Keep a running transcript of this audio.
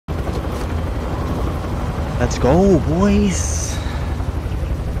Let's go, boys.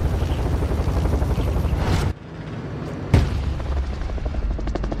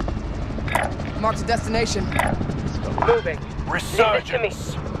 Mark's a destination. Moving.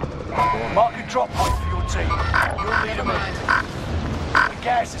 Resurgence. Mark a drop point for your team. You'll lead them in. The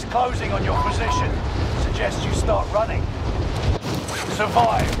gas is closing on your position. Suggest you start running.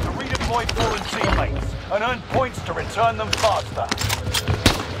 Survive to redeploy fallen teammates and earn points to return them faster.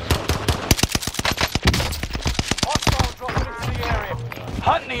 Hostile dropping into the area.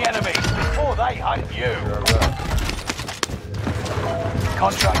 Hunt the enemies before they hunt you.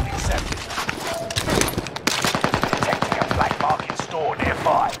 Contract accepted. Detecting a black market store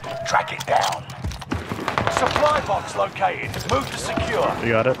nearby. Track it down. Supply box located. Move to secure. You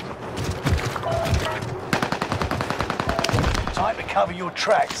got it. Time to cover your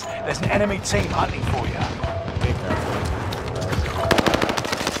tracks. There's an enemy team hunting for you.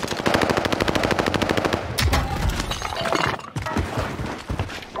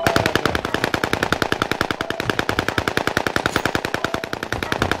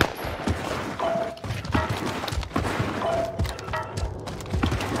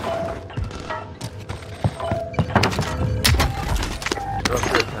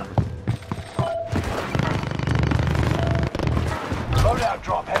 Loadout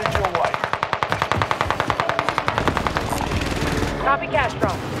drop headed your way. Copy cash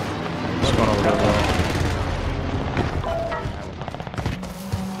drop. What's going over there,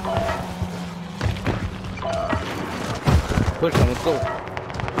 Push them, let's go.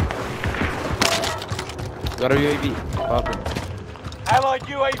 Got a UAV. Popping. Allied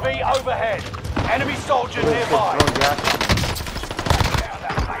UAV overhead. Enemy soldier nearby. Down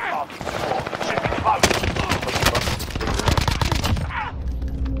that black market store. Should be close.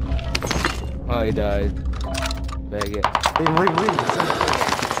 Oh, he died. Bag it. Leave.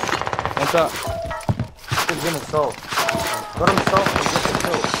 What's up? He's gonna solve. Let him solve and get the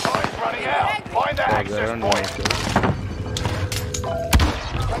kill. Time's running out. Find that I access don't know. point.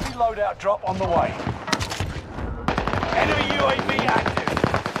 Friendly loadout drop on the way. Enemy UAV active.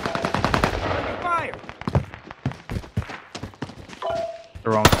 Fire. The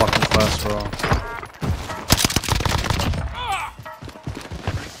wrong fucking class, bro.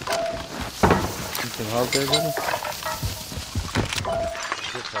 You can help there, buddy?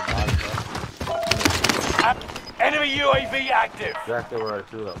 Enemy UAV active. Exactly where I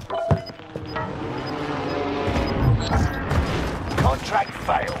threw that precision. Contract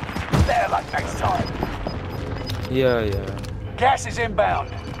failed. Better luck next time. Yeah. Gas is inbound.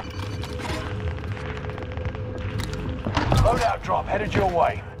 Loadout drop headed your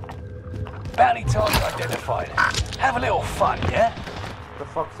way. Bounty target identified. Have a little fun, yeah? What the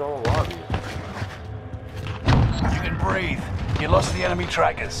fuck's the whole lobby? You can breathe. You lost the enemy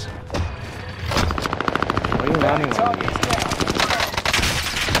trackers. Why are you running on Target me? is down.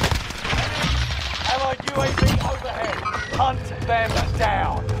 Allied UAV overhead. Hunt them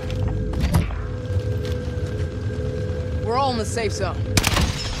down. We're all in the safe zone.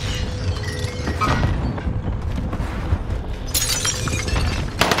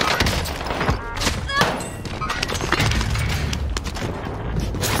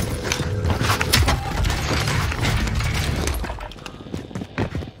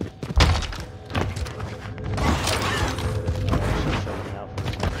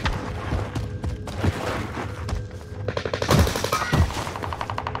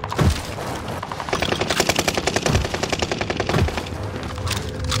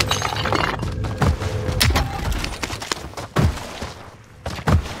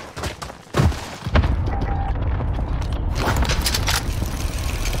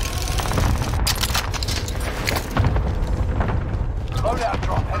 Loadout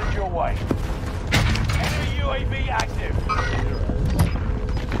drop headed your way. Enemy UAV active.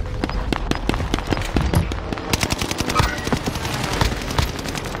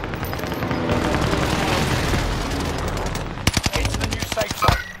 Into the new safe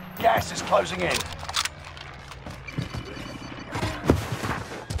zone. Gas is closing in.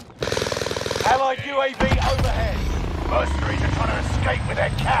 Allied UAV overhead. Mercenaries are trying to escape with their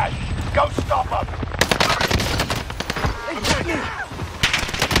cash. Go stop them.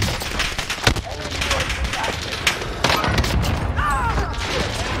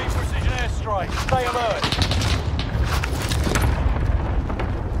 Enemy precision airstrike. Stay alert.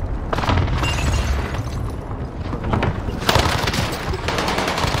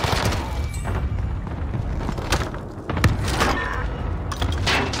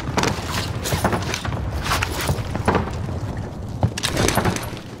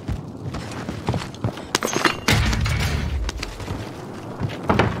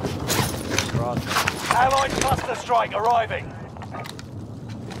 Allied cluster strike arriving.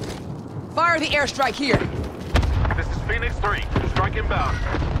 Fire the airstrike here. This is Phoenix 3. Strike inbound.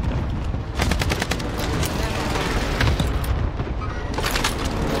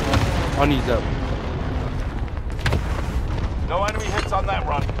 On these up. No enemy hits on that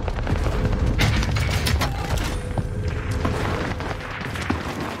run.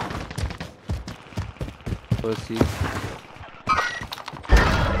 Pussy.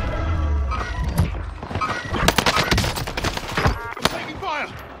 Taking fire.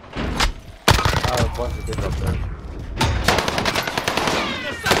 A bunch of kids up there.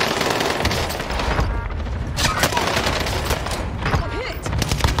 I'm hit.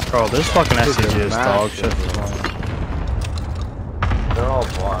 Bro, this fucking SCG is dog shit. They're all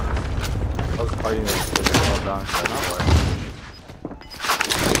blocked. I was fighting this kid, they're all down, so not working.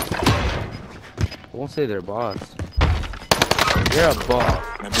 I won't say they're boss. You're a boss.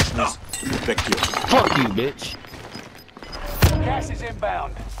 My business, respect you. Fuck you, bitch. Gas is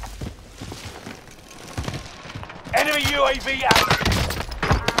inbound. Enemy UAV out.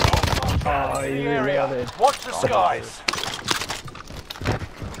 Oh, in you the area. reloaded. Watch the skies.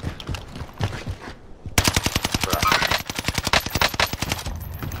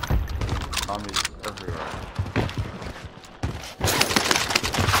 Zombies everywhere.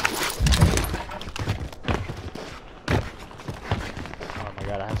 Oh my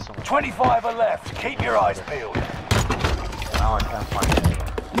god, I have so much. 25 are left. Keep your eyes peeled. Now I can't find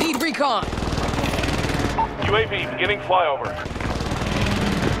anything. Need recon. UAV beginning flyover.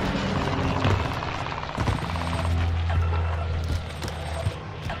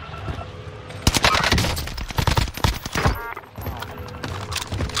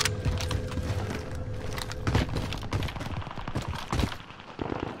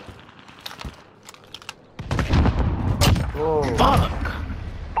 Whoa.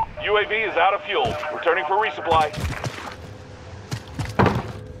 UAV is out of fuel. Returning for resupply.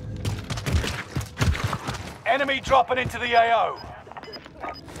 Enemy dropping into the AO.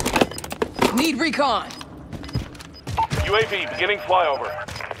 Need recon. UAV beginning flyover.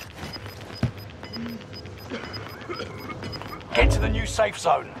 Get to the new safe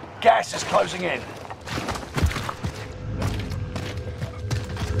zone. Gas is closing in.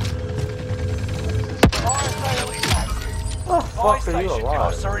 Fire sale is active. Fire Fuck, are you station alive?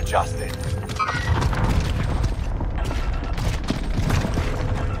 costs are adjusted.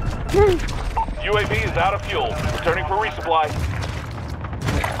 UAV is out of fuel. Returning for resupply.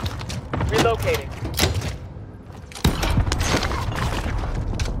 Relocating.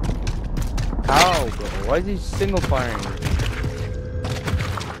 How, bro? Why is he single firing?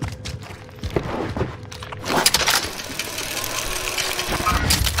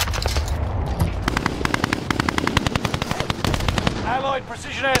 Allied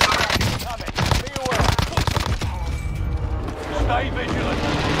precision airstrike coming. Be aware. Stay vigilant. The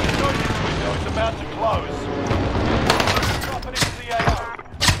guidance window is about to close. Dropping into the AO.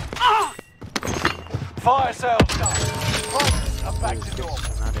 Fire sales done. Prices are back to normal.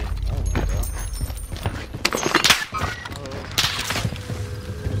 Not even moving, bro.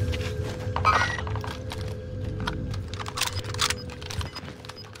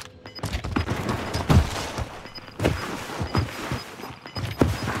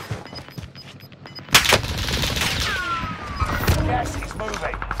 Gas is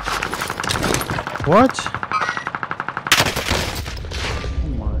moving. What?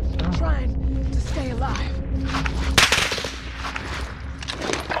 Trying to stay alive.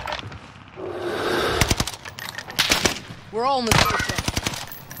 We're all in the safe zone.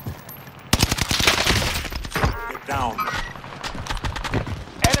 Get down.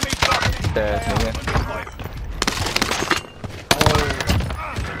 Enemy dropping into the Dead, AO.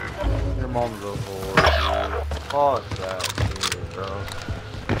 Your mom's a whore, dude. Fuck that, dude, bro.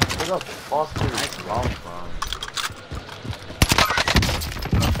 Where the fuck did this come from?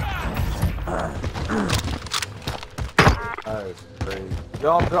 That is crazy. Yo,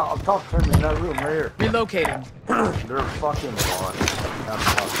 I'm top turning in that room right here. Relocating. They're fucking gone.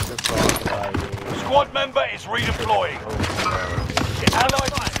 Squad member is redeploying.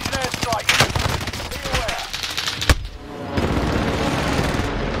 Allied precision airstrike. Be aware.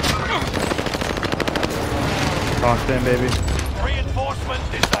 Locked in, baby. Reinforcement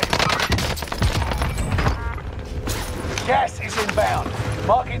disabled. Gas is inbound.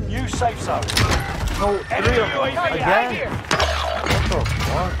 Marking new safe zone. No, Enemy three of them. UAV Again? active. What the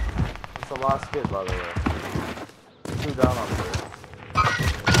fuck? It's the last kid, by the way. 2 down on this.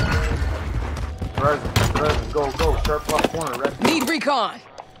 Resin, go, sharp left corner, red. Need recon.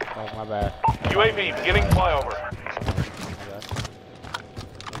 Oh my bad. UAV beginning flyover.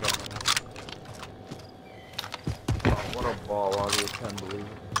 What a ball, I really can't believe it.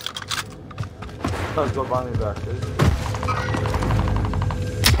 Let's go buy me back this.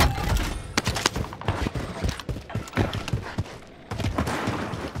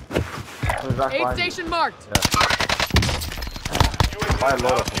 Aid station marked. UAV is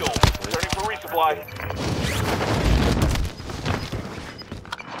out of fuel. Returning for resupply.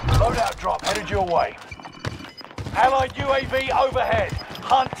 Loadout drop headed your way. Allied UAV overhead.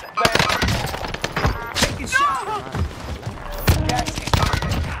 Hunt them. Taking shots.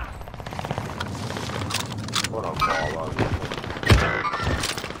 What a ball,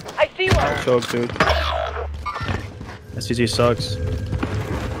 I see one. Choke, dude. SCG sucks.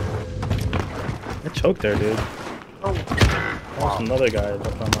 I choked there, dude. Oh, another guy.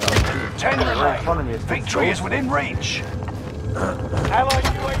 10 remain. Victory is within reach. Allied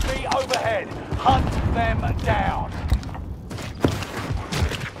UAV overhead. Hunt them down.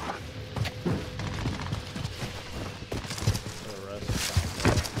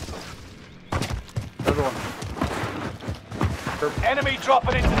 Another one. Enemy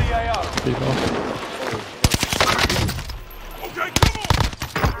dropping into the AO. Okay, come on.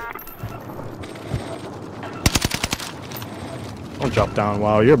 Don't drop down.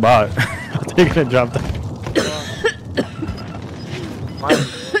 Wow, you're a bot. You're gonna drop down.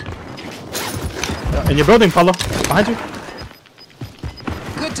 In your building, Paulo. Behind you.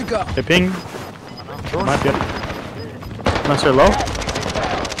 Good to go. Hey, ping. Might be up. Master low.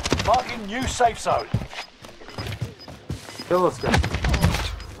 Marking new safe zone. Kill this guy.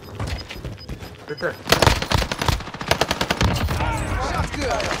 Right there. Shot's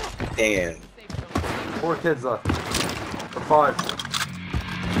good. Damn. 4 kids left. Or 5.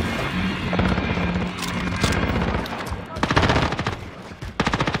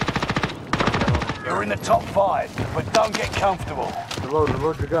 You're in the top 5, but don't get comfortable.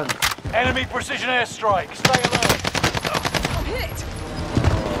 Reload your gun. Enemy precision airstrike. Stay alert. I'm hit.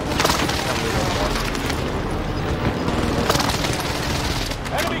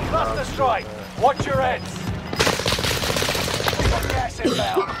 Enemy cluster strike. Watch your heads. Gas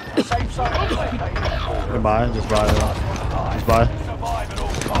inbound. Safe zone located. Goodbye. Just buy. Just buy. Survive at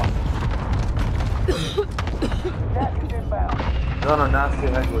all costs. Gas is inbound. No, nasty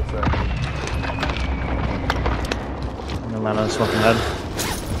head with that. I'm gonna land on his fucking head.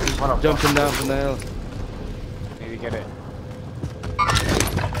 Jumping down from the hill. Maybe get it.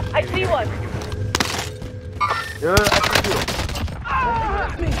 I see one. Yeah, I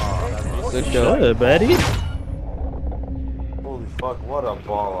see you. Good job. Good, buddy. Holy fuck, what a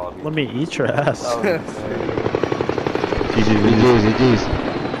ball, Abby. Let me eat your ass. That was insane. GG's.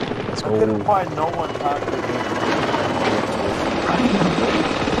 Let's I couldn't go. find no one past the game.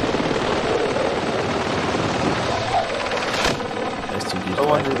 STG's No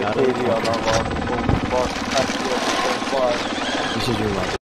wonder the back. KD on that long. Holy fuck. Actually, This is your life.